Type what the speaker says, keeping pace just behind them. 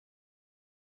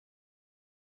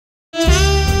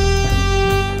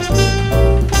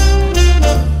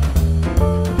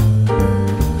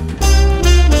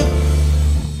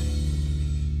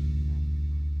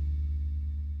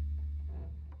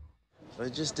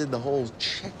just did the whole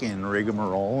check-in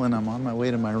rigmarole, and I'm on my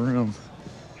way to my room.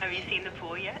 Have you seen the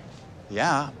pool yet?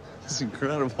 Yeah, it's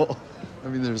incredible. I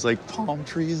mean, there's like palm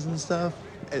trees and stuff.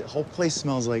 The whole place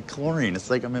smells like chlorine. It's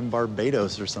like I'm in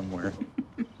Barbados or somewhere.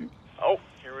 Oh,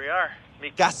 here we are. Mi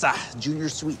casa, junior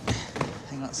suite.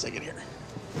 Hang on a second here.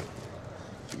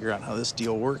 Figure out how this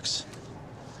deal works.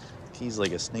 Key's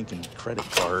like a stinking credit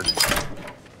card.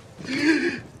 What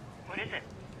is it?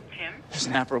 Tim? There's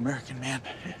an Afro-American man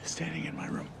standing in my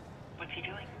room. What's he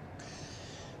doing?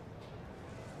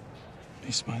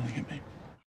 He's smiling at me.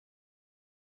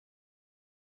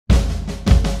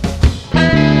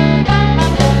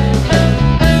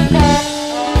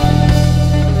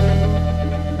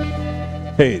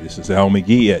 Hey, this is Al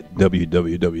McGee at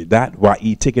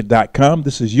www.yeticket.com.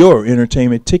 This is your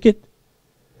entertainment ticket.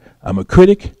 I'm a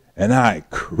critic, and I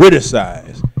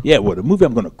criticize. Yeah, well, the movie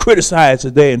I'm going to criticize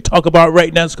today and talk about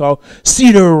right now is called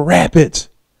Cedar Rapids.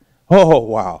 Oh,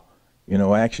 wow. You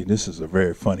know, actually, this is a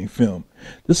very funny film.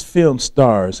 This film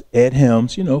stars Ed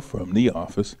Helms, you know, from The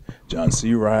Office, John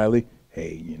C. Reilly,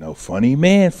 hey, you know, funny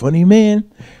man.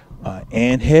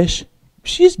 Anne Hesh,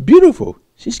 she's beautiful.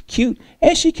 She's cute,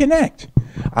 and she can act.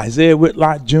 Isaiah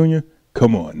Whitlock Jr.,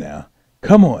 come on now.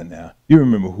 You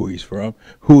remember who he's from,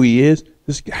 who he is.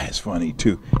 This guy is funny,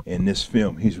 too. In this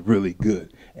film, he's really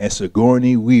good. And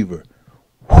Sigourney Weaver,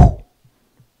 whew,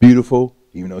 beautiful,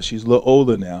 even though she's a little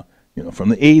older now, you know, from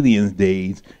the Aliens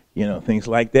days, you know, things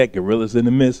like that, Gorillas in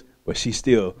the Mist, but she's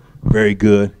still very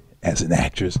good as an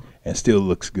actress and still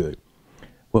looks good.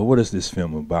 Well, what is this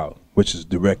film about, which is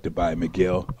directed by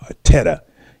Miguel Arteta?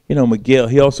 You know, Miguel,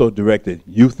 he also directed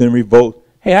Youth in Revolt.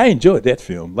 Hey, I enjoyed that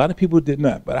film. A lot of people did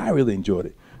not, but I really enjoyed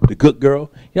it. The Good Girl.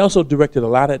 He also directed a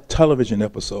lot of television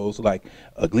episodes like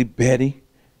Ugly Betty,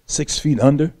 6 Feet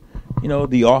Under, you know,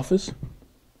 The Office.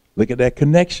 Look at that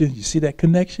connection. You see that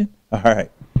connection? All right.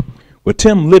 Well,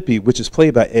 Tim Lippy, which is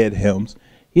played by Ed Helms,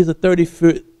 he's a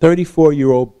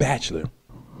 34-year-old bachelor.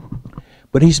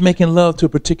 But he's making love to a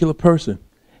particular person,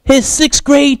 his 6th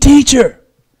grade teacher.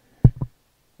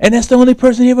 And that's the only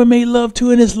person he ever made love to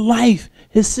in his life,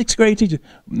 his 6th grade teacher.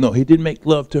 No, he didn't make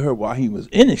love to her while he was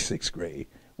in his 6th grade,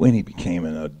 when he became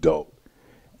an adult.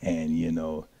 And, you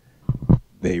know,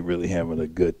 they really having a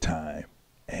good time,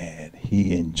 and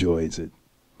he enjoys it.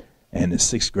 And the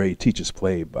 6th grade teacher's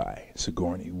played by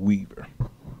Sigourney Weaver.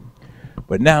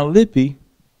 But now Lippy,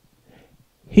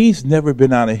 he's never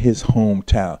been out of his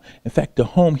hometown. In fact, the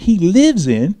home he lives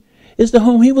in is the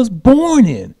home he was born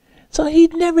in. So he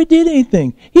never did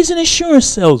anything. He's an insurance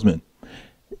salesman.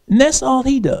 And that's all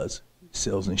he does. He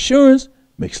sells insurance,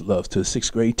 makes love to a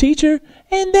 6th grade teacher,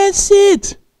 and that's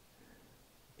it.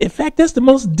 In fact, that's the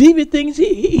most deviant thing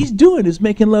he's doing is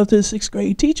making love to a 6th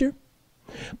grade teacher.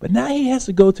 But now he has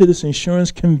to go to this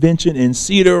insurance convention in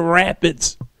Cedar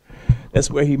Rapids.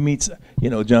 That's where he meets, you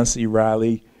know, John C.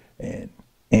 Reilly and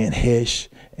Anne Hesh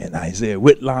and Isaiah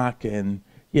Whitlock and,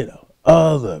 you know,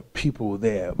 other people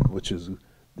there,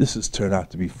 this has turned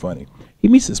out to be funny. He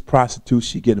meets this prostitute.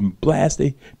 She get him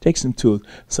blasted, takes him to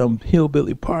some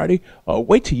hillbilly party. Oh,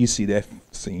 wait till you see that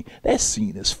scene. That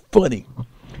scene is funny.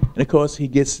 And, of course, he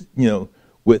gets, you know,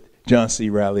 with John C.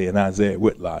 Reilly and Isaiah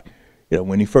Whitlock. You know,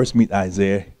 when he first meet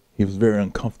Isaiah, he was very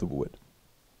uncomfortable with,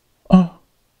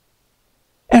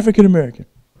 African-American.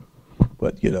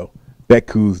 But, you know, that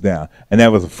cools down. And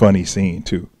that was a funny scene,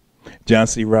 too. John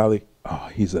C. Reilly,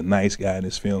 he's a nice guy in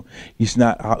this film. He's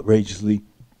not outrageously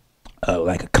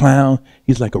like a clown.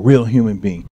 He's like a real human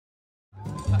being.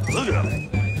 Look at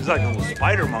him. He's like a little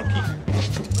spider monkey.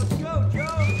 Let's go, Joe!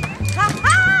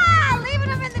 Ha-ha! Leaving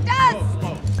him in the dust!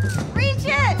 Reach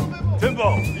it!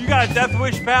 Timbo, you got a death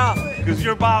wish, pal? Because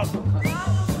you're about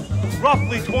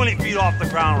roughly 20 feet off the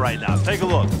ground right now. Take a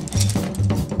look.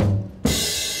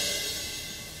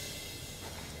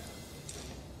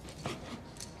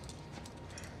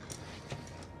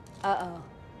 Uh-oh.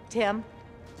 Tim?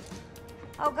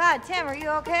 Oh, God, Tim, are you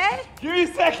okay? Give me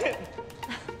a second.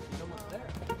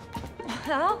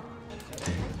 Well?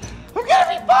 I'm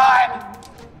gonna be fine!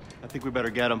 I think we better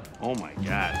get him. Oh, my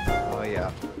God. Oh, yeah.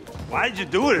 Why did you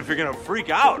do it if you're gonna freak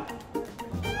out?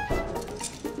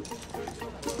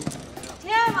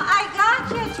 Tim, I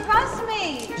got you. Trust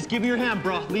me. Just give me your hand,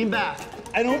 bro. Lean back.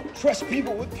 I don't trust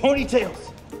people with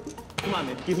ponytails. Come on,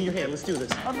 man. Give me your hand. Let's do this.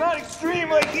 I'm not extreme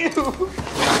like you. Tim!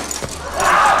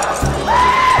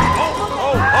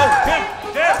 Oh,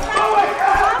 my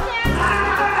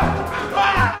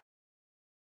God!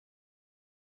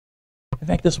 In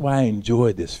fact, that's why I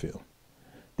enjoyed this film.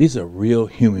 These are real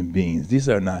human beings. These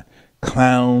are not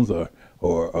clowns or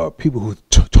people who are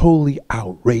totally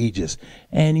outrageous.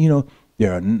 And, you know,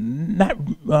 there are not,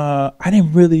 I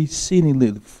didn't really see any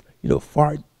little,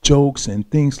 fart jokes and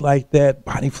things like that,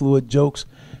 body fluid jokes,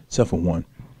 except for one.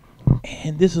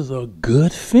 And this is a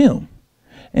good film.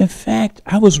 In fact,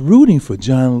 I was rooting for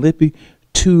John Lippy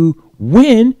to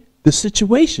win the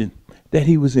situation that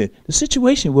he was in. The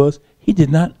situation was he did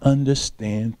not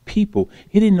understand people.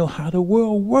 He didn't know how the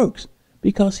world works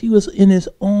because he was in his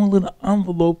own little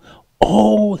envelope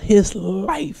all his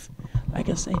life. Like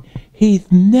I say, he's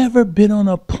never been on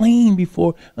a plane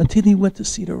before until he went to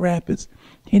Cedar Rapids.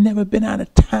 He'd never been out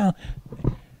of town.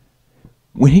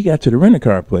 When he got to the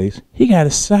rent-a-car place, he got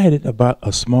excited about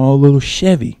a small little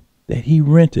Chevy that he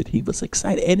rented. He was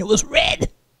excited, and it was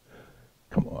red.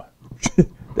 Come on.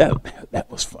 that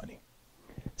was funny.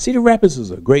 Cedar Rapids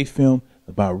is a great film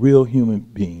about real human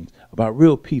beings, about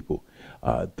real people,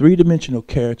 three-dimensional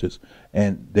characters,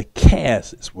 and the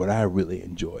cast is what I really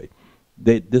enjoyed.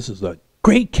 This is a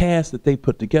great cast that they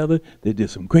put together. They did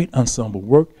some great ensemble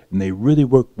work, and they really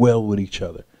worked well with each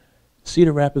other.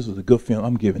 Cedar Rapids was a good film.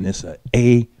 I'm giving this an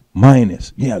A-.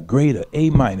 Yeah, grade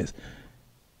A-.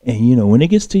 And, when it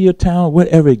gets to your town,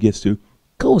 whatever it gets to,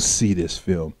 go see this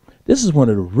film. This is one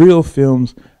of the real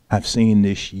films I've seen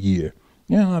this year.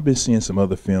 I've been seeing some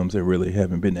other films that really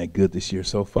haven't been that good this year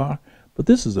so far, but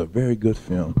this is a very good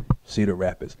film, Cedar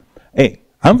Rapids. Hey,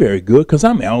 I'm very good because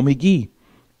I'm Al McGee.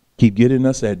 Keep getting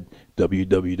us at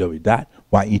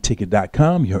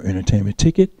www.yeticket.com, your entertainment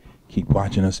ticket. Keep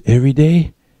watching us every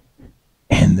day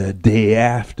and the day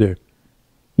after.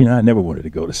 I never wanted to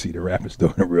go to Cedar Rapids,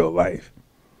 though, in real life.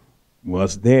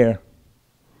 Was there,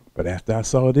 but after I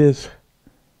saw this,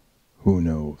 who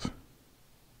knows?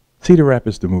 Cedar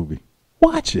Rapids, the movie.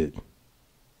 Watch it.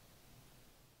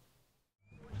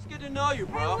 It's good to know you,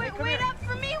 bro. Hey, wait up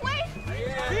for me, wait.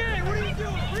 Brienne, what are you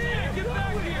doing? Brienne, get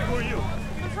back here. Who are you?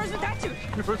 I'm friends with that dude.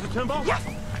 You're friends with Timbo? Yes.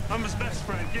 I'm his best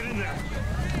friend. Get in there.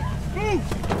 Move!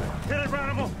 Hit it,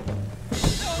 Radical.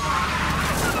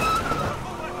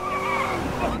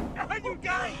 You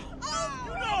guys! Oh,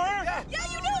 You know her?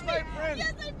 yeah, you know me.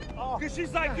 Yes, I do. Because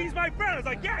she's like, he's my friend. I was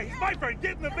like, yeah, he's my friend.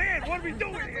 Get in the van. What are we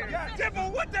doing here?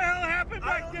 Timbo, what the hell happened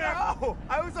back there? No,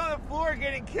 I was on the floor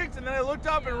getting kicked, and then I looked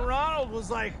up, and Ronald was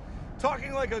like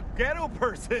talking like a ghetto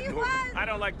person. He was. I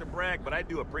don't like to brag, but I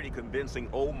do a pretty convincing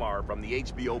Omar from the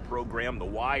HBO program The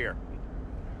Wire.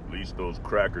 At least those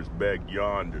crackers back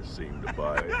yonder seem to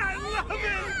buy it. I love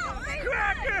it!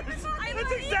 Crackers!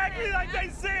 That's exactly like they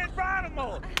say in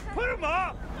Radical. Put him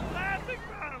up! Classic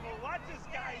Radical. Watch this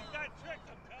guy. He's got